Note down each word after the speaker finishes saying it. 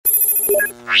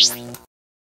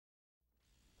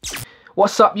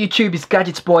What's up YouTube, it's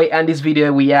Gadgets Boy, and this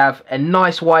video we have a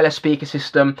nice wireless speaker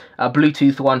system, a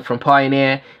Bluetooth one from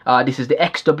Pioneer. This is the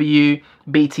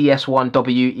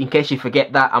XW-BTS1-w. In case you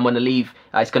forget that, I'm going to leave,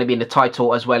 it's going to be in the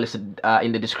title as well as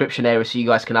in the description area so you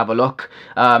guys can have a look.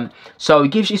 So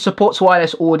it supports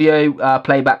wireless audio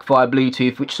playback via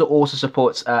Bluetooth, which also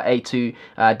supports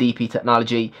A2DP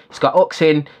technology. It's got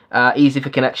AUX-In, easy for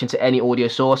connection to any audio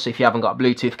source. So if you haven't got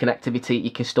Bluetooth connectivity,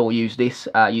 you can still use this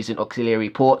using auxiliary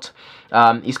port.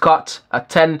 It's got a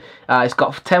 10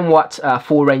 watt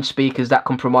full range speakers that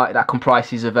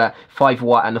comprises of a 5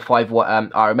 watt and a 5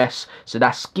 watt RMS. So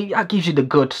that gives you the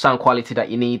good sound quality that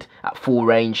you need at full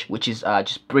range, which is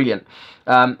just brilliant.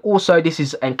 Also, this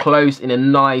is enclosed in a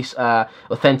nice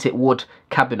authentic wood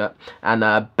cabinet and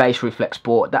a bass reflex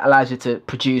board that allows you to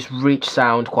produce rich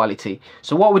sound quality.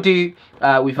 So what we'll do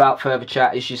without further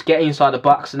chat is just get inside the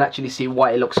box and actually see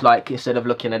what it looks like instead of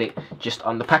looking at it just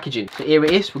on the packaging. So here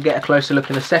it is. We'll get a closer look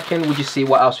in a second. We'll just see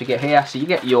what else we get here. So you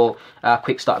get your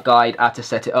quick start guide, how to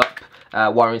set it up,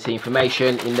 warranty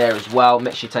information in there as well.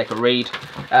 Make sure you take a read,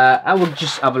 and we'll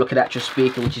just have a look at the actual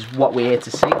speaker, which is what we're here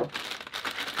to see.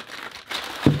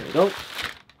 There we go.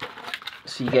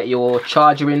 So you get your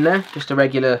charger in there, just a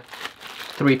regular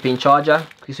 3-pin charger,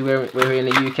 because we're here in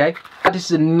the UK. This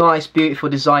is a nice, beautiful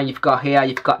design you've got here.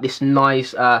 You've got this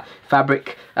nice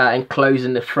fabric enclosed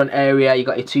in the front area. You've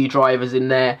got your 2 drivers in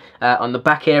there. On the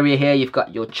back area here, you've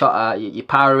got your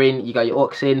power in. You got your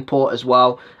aux-in port as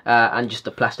well, and just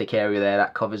the plastic area there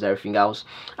that covers everything else.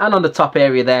 And on the top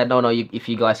area there, if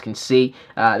you guys can see,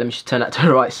 let me just turn that to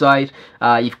the right side.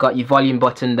 You've got your volume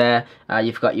button there.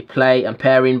 You've got your play and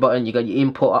pairing button. You got your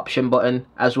input option button,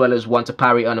 as well as one to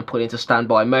power it on and put it into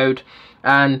standby mode,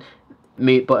 and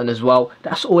mute button as well.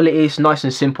 That's all it is, nice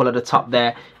and simple at the top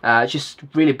there. Just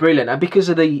really brilliant, and because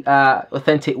of the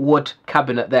authentic wood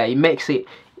cabinet there, it makes it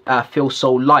feel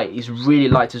so light. It's really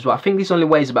light as well. I think this only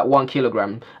weighs about 1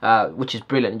 kilogram, which is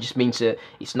brilliant. It just means that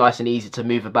it's nice and easy to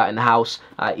move about in the house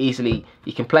easily.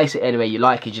 You can place it anywhere you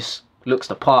like. It just looks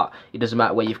the part. It doesn't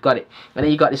matter where you've got it. And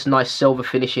then you got this nice silver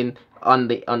finishing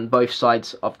on both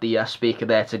sides of the speaker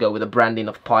there to go with the branding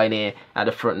of Pioneer at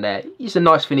the front there. It's a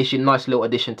nice finishing, nice little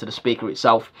addition to the speaker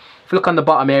itself. If you look on the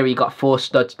bottom area, you got 4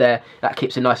 studs there that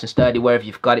keeps it nice and sturdy wherever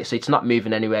you've got it, so it's not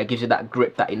moving anywhere. It gives you that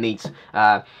grip that it needs,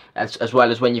 as well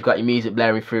as when you've got your music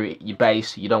blaring through your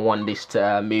bass, you don't want this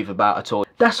to move about at all.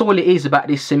 That's all it is about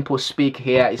this simple speaker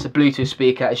here. It's a Bluetooth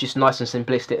speaker. It's just nice and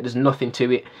simplistic. There's nothing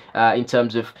to it in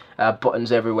terms of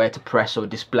buttons everywhere to press or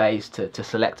displays to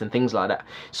select and things like that.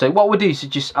 So what we'll do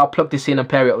is I'll plug this in and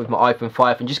pair it up with my iPhone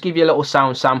 5 and just give you a little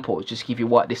sound sample, just give you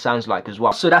what this sounds like as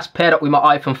well. So that's paired up with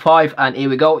my iPhone 5, and here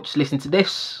we go. Just listen to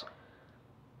this.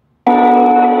 We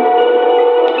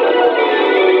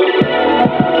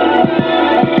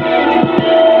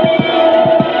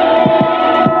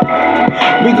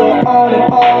go on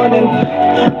and on and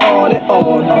on and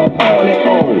on and on and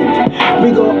on.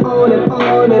 We go on and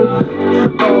on and on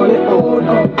and on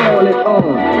and on and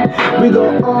on. We go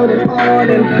on and on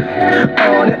and on and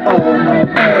on and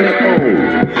on and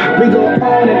on. We go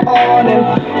on and on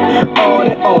and on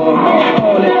and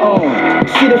on and on.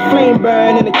 See the flame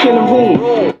burn in the killing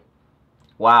room.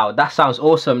 Wow, that sounds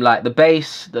awesome. Like the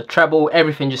bass, the treble,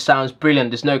 everything just sounds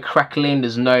brilliant. There's no crackling,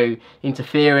 there's no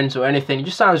interference or anything. It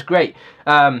just sounds great.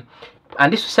 And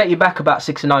this will set you back about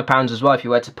 £69 as well if you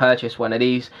were to purchase one of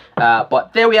these.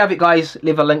 But there we have it, guys.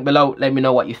 Leave a link below. Let me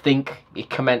know what you think. Your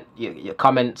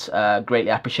comments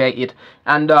greatly appreciated.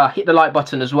 And hit the like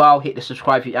button as well. Hit the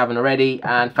subscribe if you haven't already.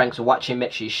 And thanks for watching.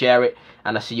 Make sure you share it.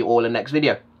 And I'll see you all in the next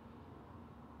video.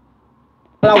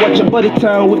 I watch your body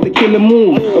turn with the killer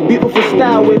move. A beautiful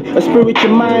style with a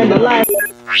spiritual mind alive.